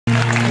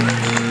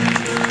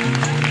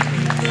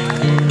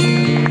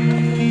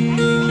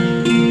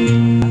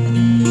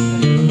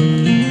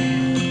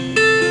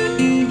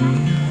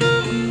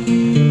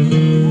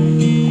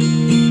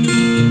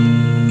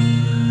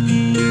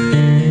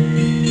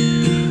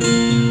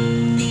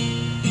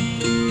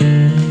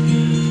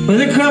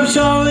crops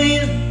all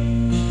in.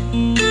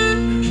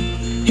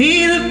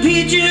 Hey, the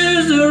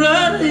peaches are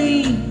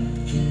rotting,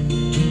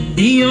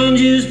 the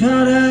oranges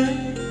pot high,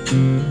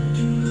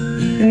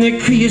 and the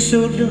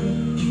creosote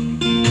done.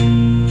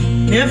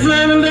 They're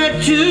flying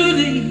back to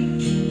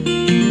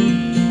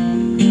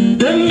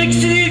the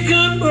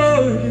Mexican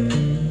border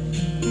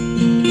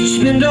to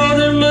spend all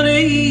their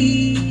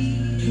money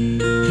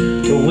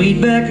to wait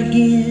back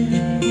again.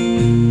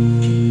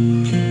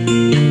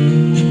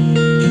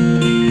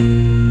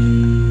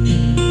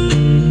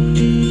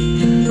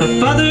 My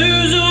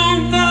father's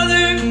own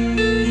father,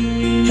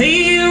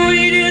 he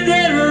waited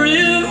that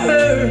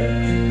river.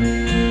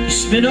 He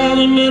spent all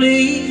the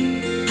money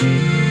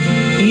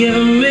he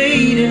ever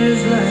made in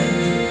his life.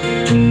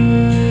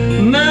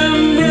 My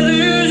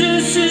brothers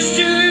and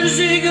sisters,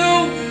 they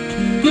go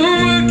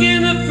work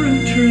in the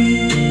fruit tree.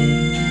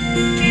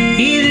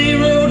 They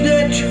rode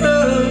that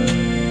truck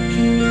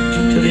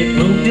till they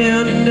broke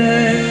down and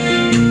died.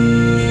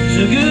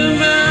 So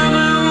goodbye,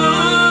 my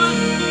Juan,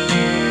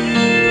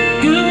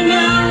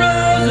 goodbye,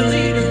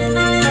 Rosalito,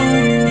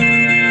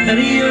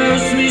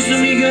 adios, mis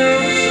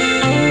amigos.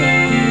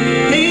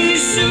 Hey,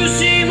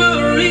 Susie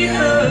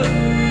Maria,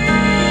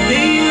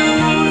 hey, you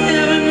won't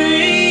have a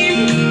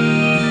name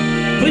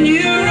when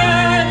you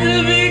ride the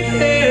big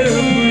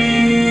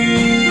airplane,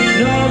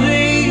 and all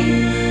they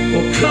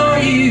will call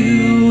you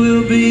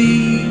will be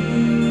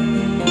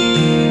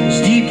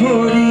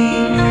deportee.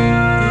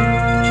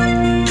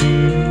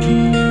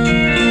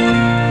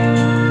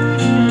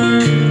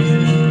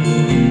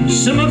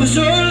 Some of us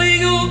are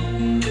legal,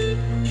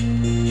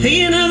 hey,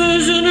 and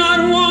others are not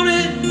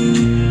wanted.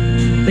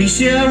 They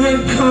say our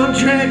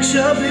contract's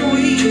up and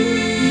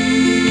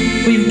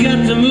we've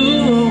got to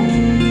move on.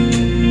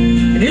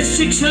 And it's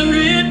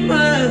 600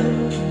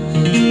 miles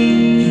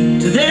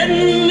to that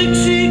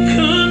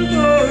Mexican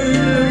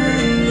border.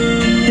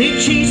 They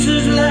chase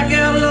us like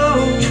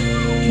outlaws,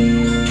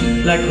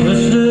 like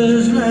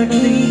rustlers like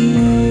me.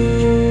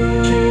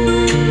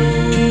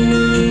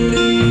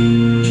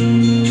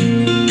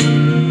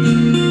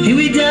 Hey,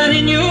 we died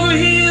in your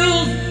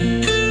hills,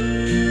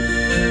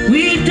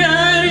 we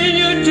died in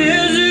your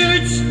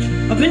deserts,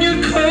 up in your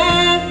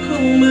cold,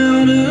 cold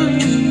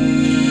mountains,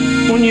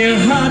 on your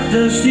hot,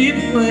 dusty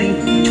plain.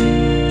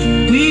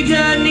 We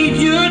died neath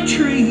your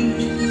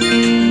trees.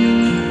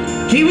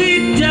 Hey,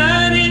 we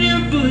died in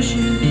your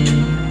bushes,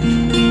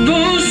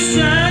 both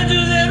sides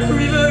of that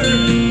river.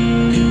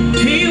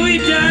 Hey, we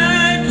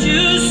died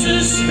just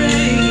the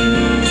same.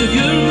 So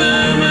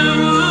goodbye, my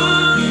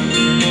Juan,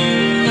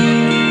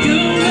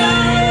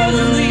 goodbye,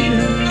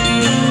 Rosalito,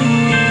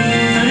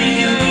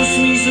 adios,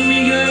 mis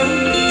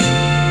amigos.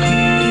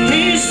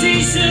 Hey,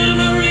 Cisa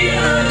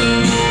Maria,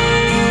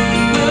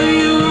 well,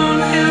 you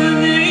won't have a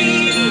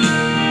name,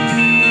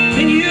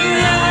 and you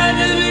ride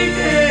the big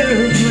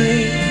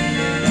airplane,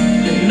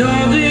 and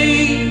all they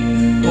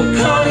will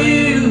call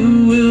you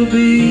will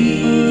be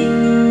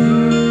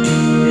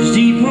is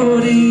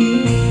deportee.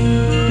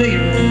 Take it,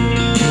 Ron.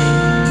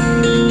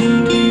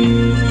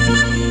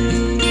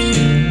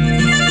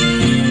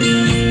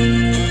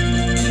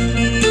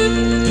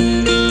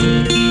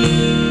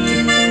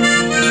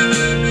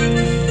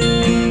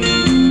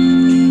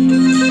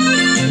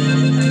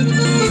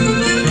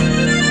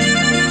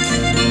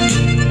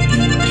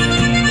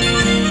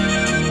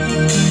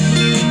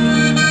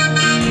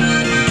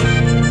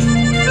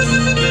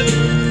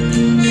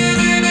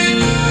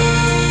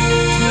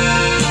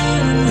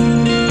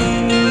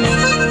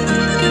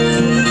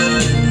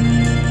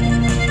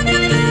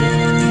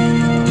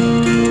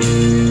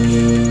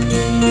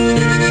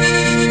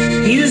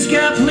 He just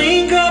got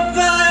plane caught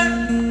fire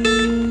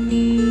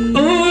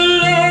over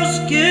Los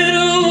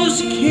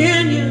Gatos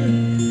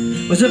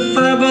Canyon. Was a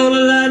fireball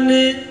of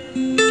lightning.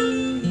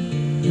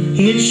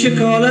 He had shook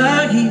all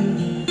our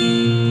hills.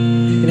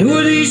 And there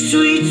were these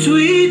sweet,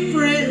 sweet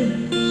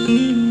friends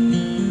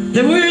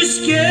that were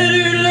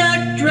scattered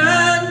like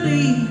dry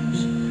leaves.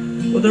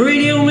 Well, the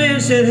radio man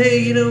said, hey,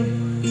 you know,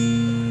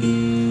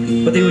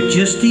 but they were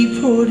just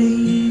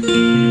deportees.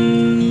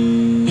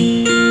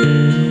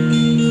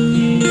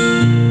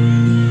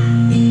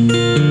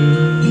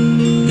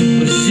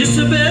 Was this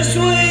the best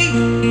way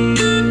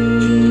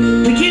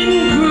we can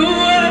grow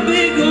our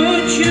big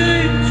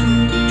orchards?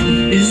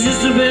 Is this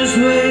the best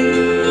way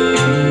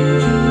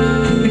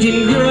we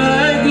can grow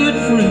our good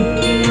fruit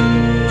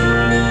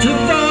to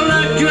fall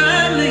like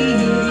dry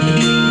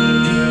leaves,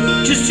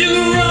 just to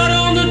rot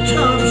on the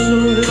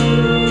topsoil,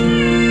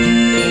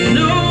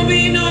 no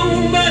be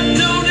known by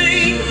no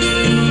name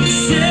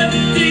except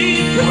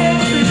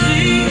deportees?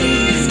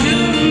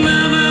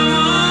 Goodbye, my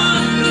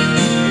Juan,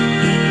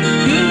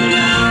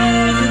 goodbye,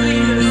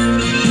 Rosalito,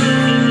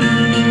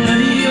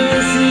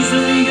 adios, mis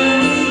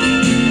amigos.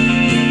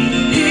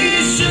 Hey,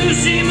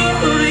 Susie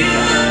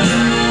Maria,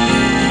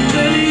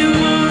 well, you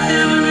won't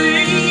have a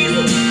name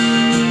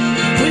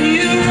when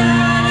you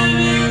ride a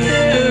big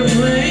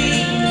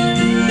airplane,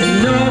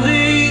 and all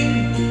they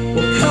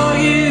will call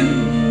you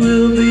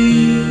will be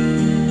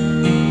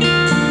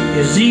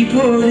is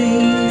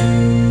deportee.